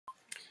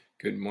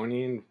Good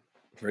morning,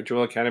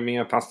 Virtual Academy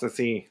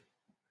Apostasy.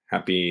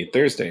 Happy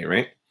Thursday,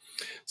 right?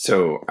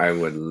 So I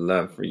would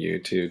love for you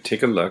to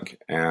take a look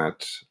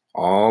at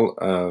all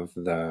of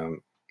the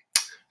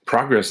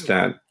progress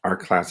that our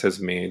class has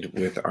made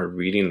with our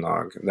reading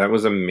log. That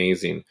was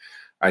amazing.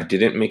 I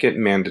didn't make it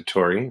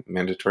mandatory.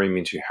 Mandatory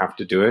means you have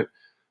to do it,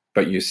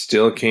 but you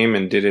still came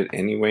and did it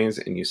anyways,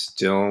 and you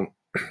still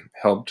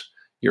helped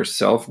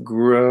yourself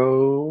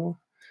grow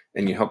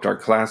and you helped our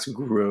class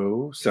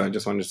grow. So I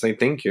just wanted to say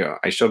thank you.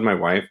 I showed my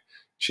wife.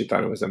 She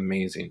thought it was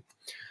amazing.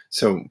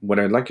 So what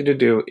I'd like you to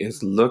do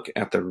is look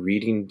at the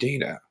reading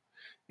data.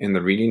 And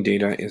the reading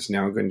data is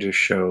now going to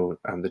show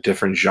the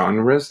different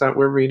genres that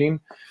we're reading.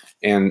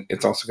 And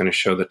it's also going to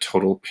show the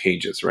total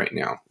pages right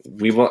now.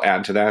 We will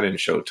add to that and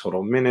show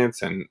total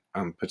minutes and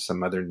put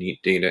some other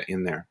neat data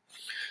in there.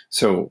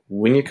 So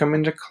when you come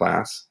into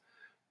class,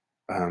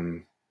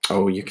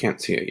 oh, you can't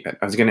see it yet.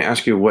 I was going to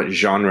ask you what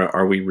genre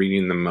are we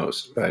reading the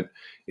most, but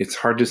it's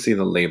hard to see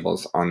the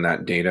labels on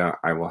that data.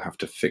 I will have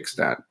to fix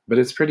that, but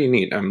it's pretty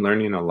neat. I'm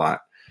learning a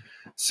lot.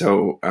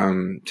 So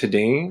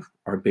today,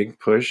 our big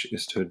push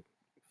is to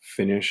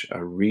finish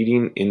a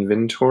reading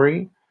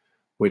inventory,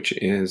 which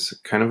is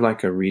kind of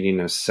like a reading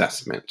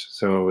assessment.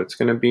 So it's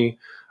going to be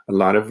a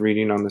lot of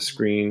reading on the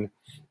screen.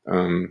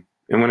 And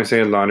when I say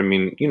a lot, I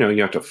mean,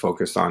 you have to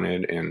focus on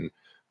it, and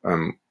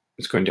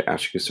it's going to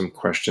ask you some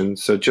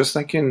questions. So just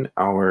like in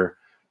our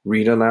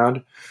read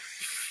aloud,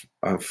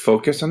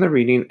 focus on the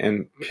reading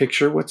and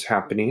picture what's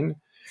happening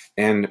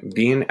and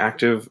be an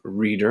active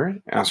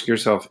reader. Ask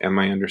yourself, am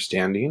I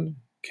understanding?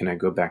 Can I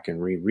go back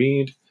and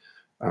reread?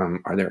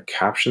 Are there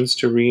captions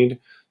to read?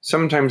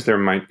 Sometimes there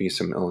might be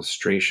some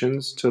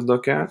illustrations to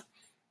look at.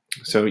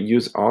 So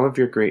use all of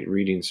your great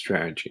reading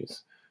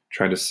strategies.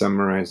 Try to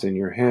summarize in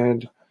your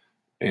head,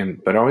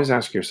 but always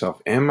ask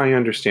yourself, am I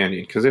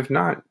understanding? Because if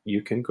not,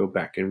 you can go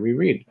back and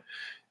reread.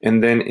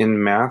 And then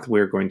in math,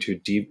 we're going to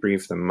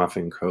debrief the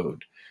muffin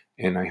code.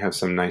 And I have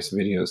some nice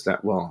videos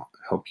that will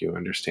help you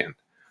understand.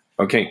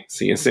 Okay,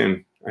 see you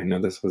soon. I know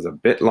this was a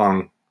bit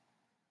long.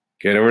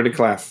 Get over to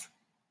class.